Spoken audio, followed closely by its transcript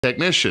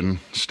Technician,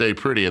 stay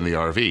pretty in the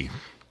RV.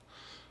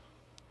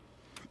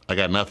 I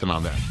got nothing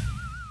on that.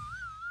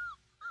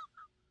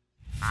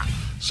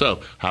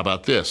 So, how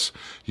about this?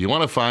 You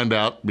want to find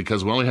out,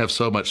 because we only have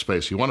so much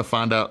space, you want to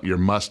find out your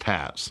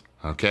must-haves,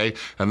 okay?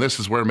 And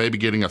this is where maybe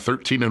getting a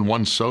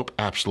 13-in-1 soap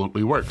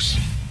absolutely works.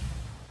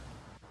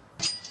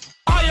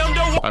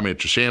 I mean,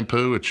 it's your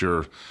shampoo, it's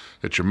your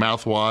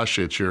mouthwash,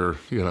 it's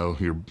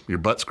your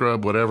butt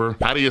scrub, whatever.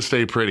 How do you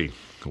stay pretty?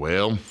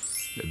 Well,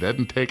 it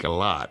doesn't take a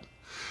lot.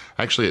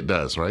 Actually, it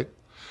does, right?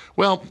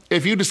 Well,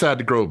 if you decide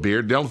to grow a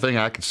beard, the only thing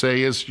I could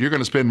say is you're going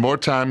to spend more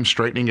time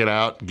straightening it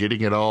out,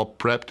 getting it all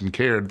prepped and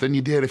cared than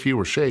you did if you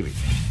were shaving.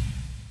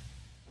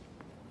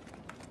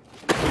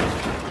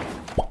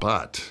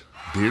 But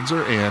beards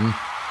are in,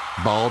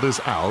 bald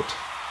is out,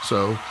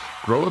 so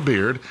grow a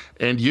beard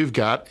and you've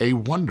got a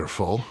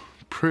wonderful,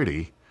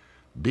 pretty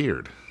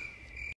beard.